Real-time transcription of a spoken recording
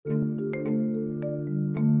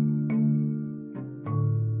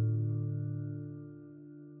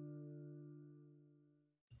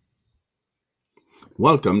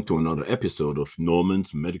Welcome to another episode of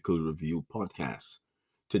Norman's Medical Review Podcast.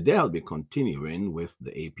 Today I'll be continuing with the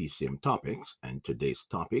APCM topics, and today's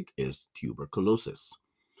topic is tuberculosis.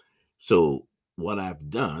 So what I've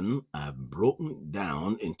done, I've broken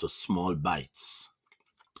down into small bites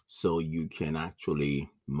so you can actually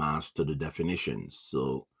master the definitions.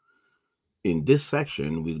 So in this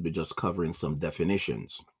section, we'll be just covering some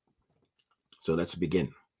definitions. So let's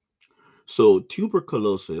begin. So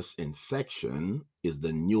tuberculosis infection is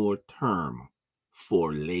the newer term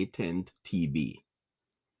for latent TB.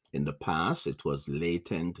 In the past, it was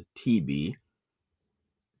latent TB.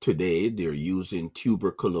 Today, they're using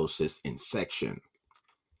tuberculosis infection.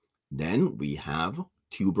 Then we have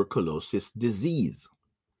tuberculosis disease.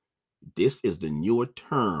 This is the newer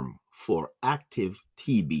term for active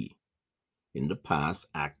TB. In the past,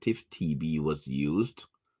 active TB was used,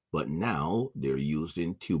 but now they're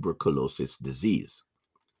using tuberculosis disease.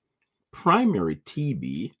 Primary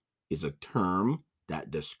TB is a term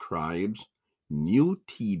that describes new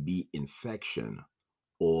TB infection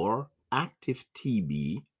or active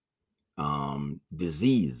TB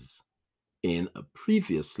disease in a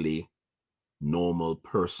previously normal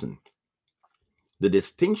person. The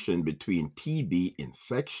distinction between TB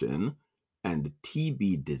infection and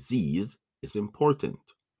TB disease is important.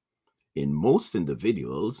 In most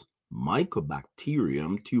individuals,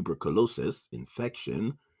 Mycobacterium tuberculosis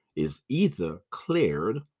infection is either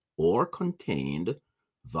cleared or contained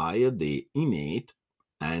via the innate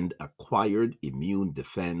and acquired immune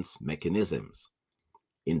defense mechanisms.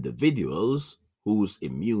 Individuals whose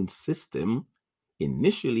immune system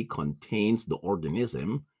initially contains the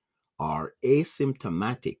organism are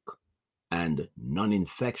asymptomatic and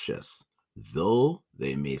non-infectious, though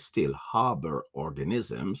they may still harbor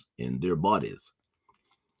organisms in their bodies.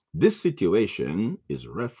 This situation is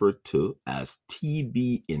referred to as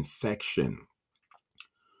TB infection.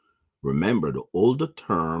 Remember, the older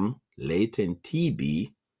term latent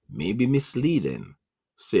TB may be misleading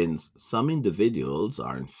since some individuals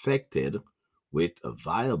are infected with a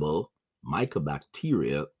viable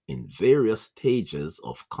mycobacteria in various stages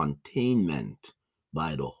of containment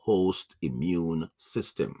by the host immune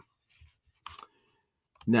system.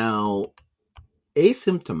 Now,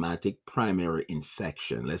 asymptomatic primary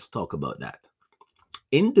infection, let's talk about that.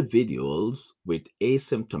 Individuals with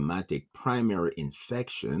asymptomatic primary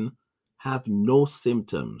infection have no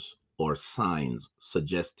symptoms or signs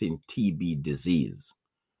suggesting TB disease.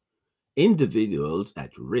 Individuals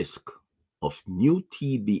at risk of new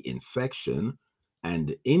TB infection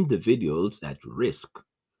and individuals at risk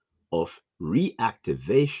of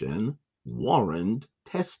reactivation warrant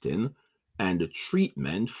testing and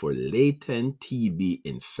treatment for latent TB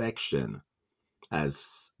infection.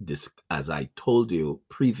 As I told you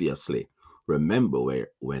previously, remember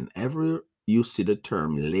whenever you see the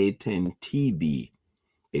term latent TB,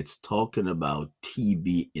 it's talking about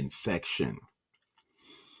TB infection.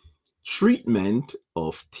 Treatment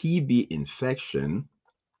of TB infection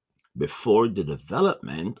before the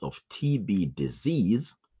development of TB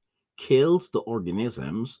disease kills the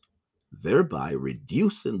organisms, thereby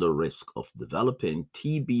reducing the risk of developing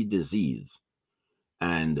TB disease,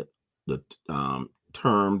 and the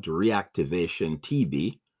termed reactivation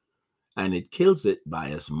TB, and it kills it by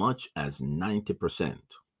as much as 90%.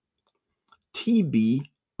 TB,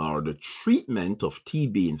 or the treatment of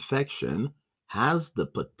TB infection, has the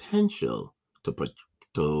potential to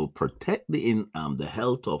protect the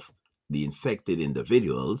health of the infected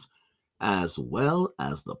individuals as well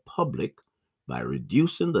as the public by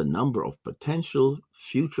reducing the number of potential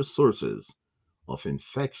future sources of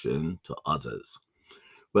infection to others.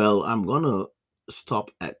 Well, I'm going to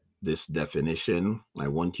stop at this definition. I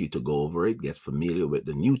want you to go over it, get familiar with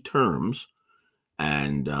the new terms,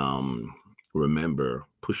 and remember,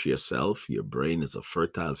 push yourself. Your brain is a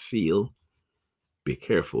fertile field. Be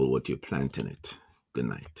careful what you plant in it. Good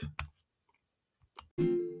night.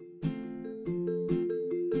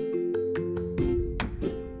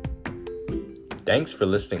 Thanks for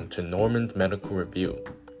listening to Norman's Medical Review.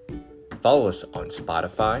 Follow us on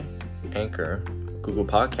Spotify, Anchor, Google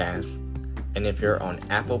Podcasts, and if you're on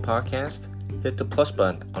Apple Podcasts, hit the plus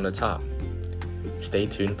button on the top. Stay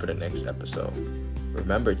tuned for the next episode.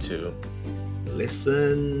 Remember to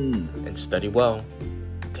listen and study well.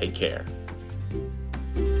 Take care.